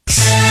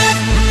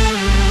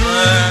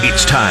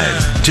It's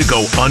time to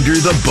go under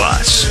the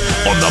bus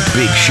on the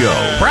Big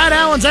Show. Brad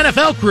Allen's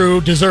NFL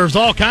crew deserves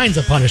all kinds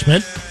of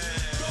punishment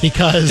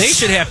because they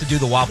should have to do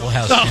the Waffle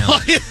House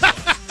challenge.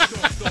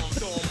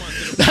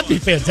 That'd be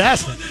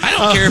fantastic. I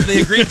don't care if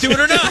they agree to it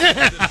or not.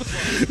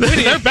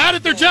 They're bad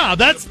at their job.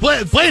 That's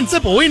plain and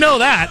simple. We know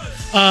that.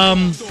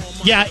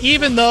 Yeah,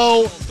 even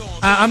though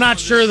I'm not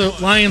sure the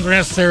Lions are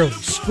necessarily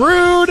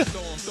screwed,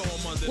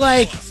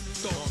 like,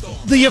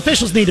 the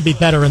officials need to be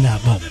better in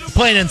that moment.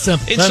 Plain and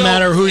simple. Doesn't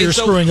matter who you're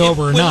screwing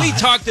over or not. When we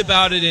talked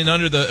about it in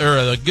Under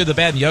the Good, the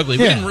Bad, and the Ugly,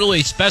 we didn't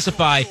really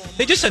specify.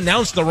 They just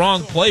announced the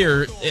wrong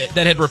player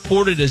that had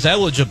reported as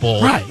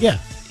eligible. Right, yeah.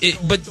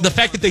 But the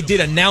fact that they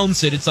did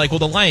announce it, it's like, well,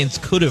 the Lions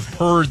could have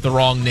heard the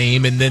wrong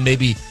name and then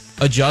maybe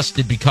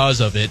adjusted because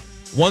of it.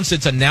 Once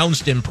it's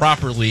announced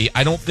improperly,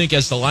 I don't think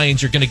as the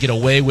Lions you're going to get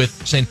away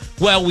with saying,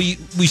 well, we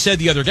said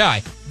the other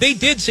guy. They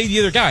did say the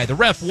other guy. The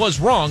ref was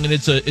wrong, and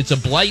it's a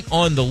blight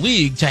on the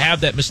league to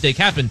have that mistake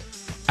happen.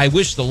 I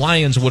wish the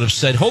Lions would have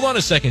said, hold on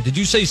a second, did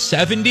you say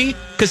 70?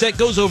 Because that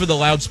goes over the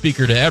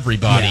loudspeaker to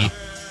everybody. Yeah.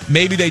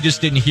 Maybe they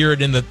just didn't hear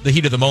it in the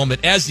heat of the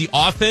moment. As the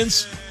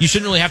offense, you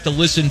shouldn't really have to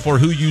listen for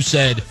who you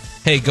said,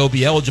 hey, go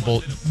be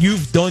eligible.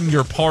 You've done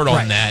your part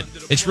on that.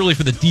 It's really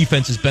for the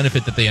defense's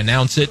benefit that they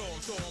announce it.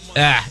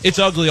 It's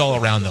ugly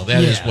all around, though.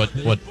 That is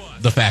what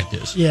the fact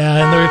is.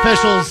 Yeah, and the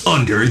officials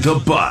under the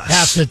bus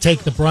have to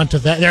take the brunt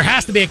of that. There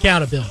has to be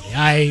accountability.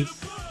 I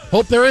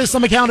hope there is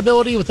some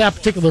accountability with that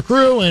particular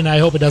crew, and I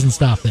hope it doesn't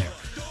stop there.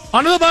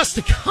 Under the bus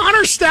to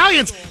Connor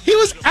Stalions. He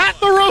was at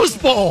the Rose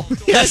Bowl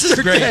yesterday. This is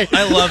great.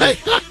 I love it.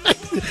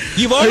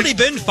 You've already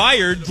been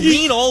fired.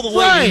 Lean all the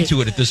way into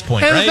it at this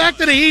point, and right? the fact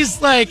that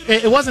he's like,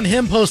 it wasn't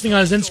him posting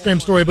on his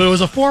Instagram story, but it was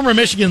a former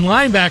Michigan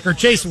linebacker,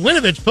 Chase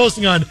Winovich,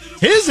 posting on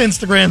his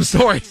Instagram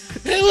story.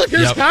 Hey, look,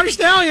 here's Connor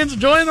Stalions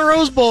enjoying the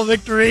Rose Bowl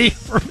victory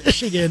for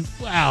Michigan.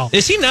 Wow.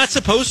 Is he not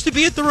supposed to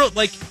be at the Rose?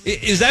 Like,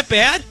 is that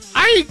bad?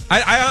 I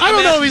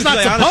don't know if he's not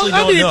supposed.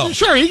 I mean,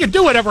 sure, he can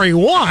do whatever he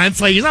wants.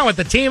 Like, he's not with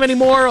the team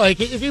anymore. Like,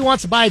 if he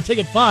wants to buy a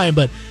ticket, fine.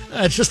 But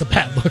it's just a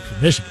bad look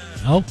for Michigan,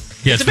 you know?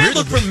 Yeah, it's a bad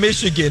look for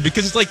Michigan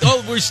because it's like,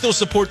 oh, we still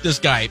support this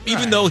guy,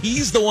 even though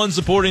he's the one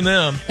supporting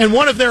them. And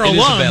one of their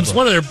alums,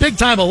 one of their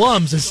big-time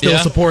alums is still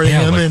supporting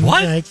him. Like, and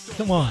what? Like,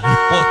 come on.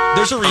 Well,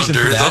 there's a reason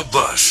for that. Under the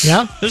bus.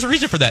 Yeah? There's a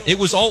reason for that. It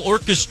was all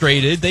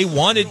orchestrated. They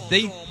wanted,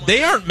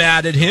 they aren't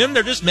mad at him.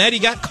 They're just mad he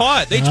got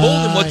caught. They told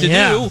him what to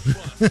do.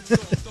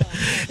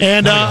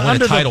 And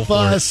under the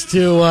bus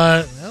to,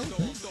 well,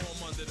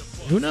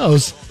 who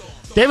knows?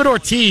 David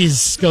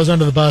Ortiz goes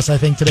under the bus, I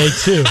think, today,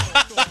 too.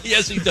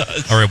 Yes, he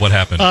does. All right, what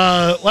happened?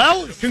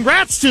 Well,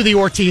 congrats to the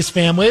Ortiz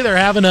family. They're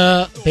having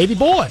a baby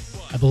boy,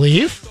 I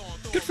believe.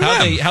 Good for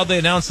them. How'd they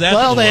announce that?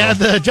 Well, they had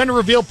the gender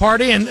reveal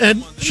party,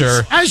 and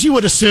sure, as you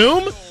would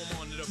assume,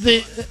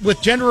 with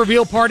gender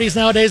reveal parties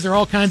nowadays, there are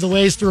all kinds of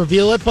ways to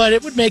reveal it, but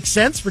it would make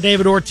sense for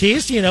David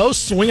Ortiz to,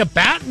 swing a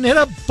bat and hit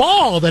a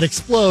ball that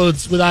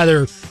explodes with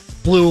either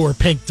blue or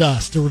pink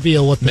dust to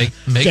reveal what the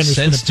makes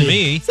sense to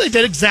me. So they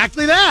did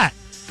exactly that.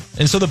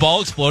 And so the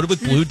ball exploded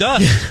with blue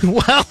dust.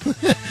 Well,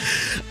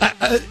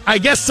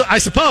 I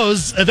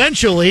suppose,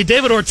 eventually,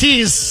 David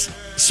Ortiz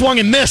swung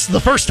and missed the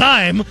first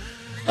time.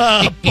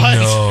 But,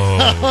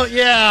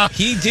 yeah.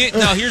 He did.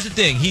 Now, here's the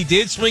thing. He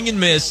did swing and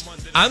miss.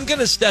 I'm going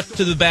to step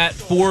to the bat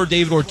for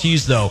David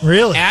Ortiz, though.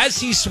 Really? As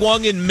he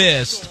swung and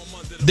missed,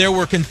 there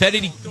were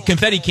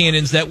confetti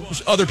cannons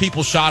that other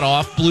people shot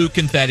off, blue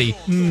confetti,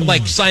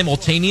 like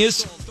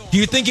simultaneous. Do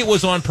you think it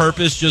was on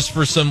purpose just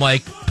for some,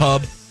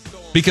 pub?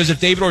 Because if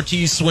David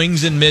Ortiz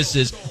swings and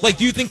misses,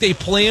 do you think they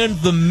planned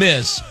the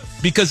miss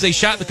because they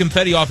shot the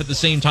confetti off at the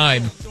same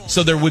time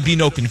so there would be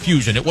no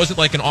confusion? It wasn't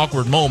like an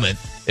awkward moment.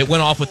 It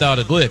went off without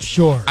a glitch.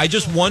 Sure. I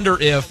just wonder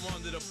if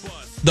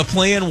the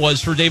plan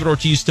was for David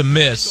Ortiz to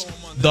miss,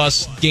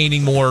 thus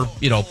gaining more,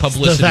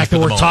 publicity. The fact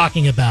that we're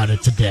talking about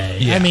it today.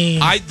 Yeah. I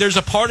mean, there's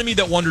a part of me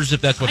that wonders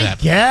if that's what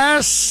happened.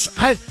 Yes.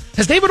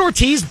 Has David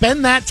Ortiz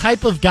been that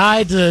type of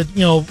guy to,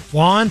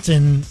 flaunt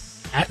and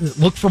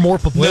look for more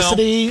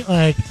publicity?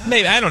 No.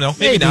 Maybe, I don't know.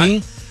 Maybe not.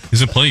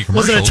 He's in plenty of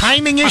commercials. Was it a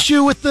timing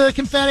issue with the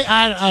confetti?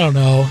 I don't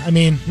know. I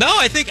mean, no.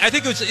 I think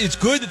it's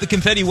good that the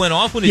confetti went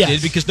off when it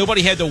did because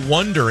nobody had to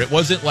wonder. It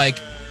wasn't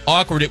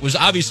awkward. It was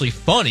obviously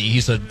funny.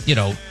 He's a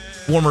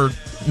former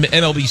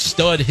MLB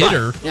stud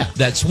hitter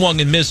that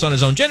swung and missed on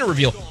his own gender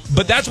reveal.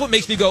 But that's what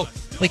makes me go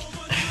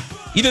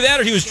either that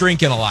or he was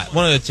drinking a lot.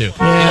 One of the two.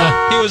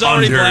 Yeah. He was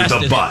already under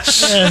blasted. the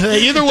bus.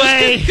 Either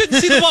way, couldn't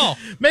see the ball.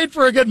 Made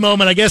for a good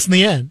moment, I guess, in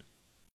the end.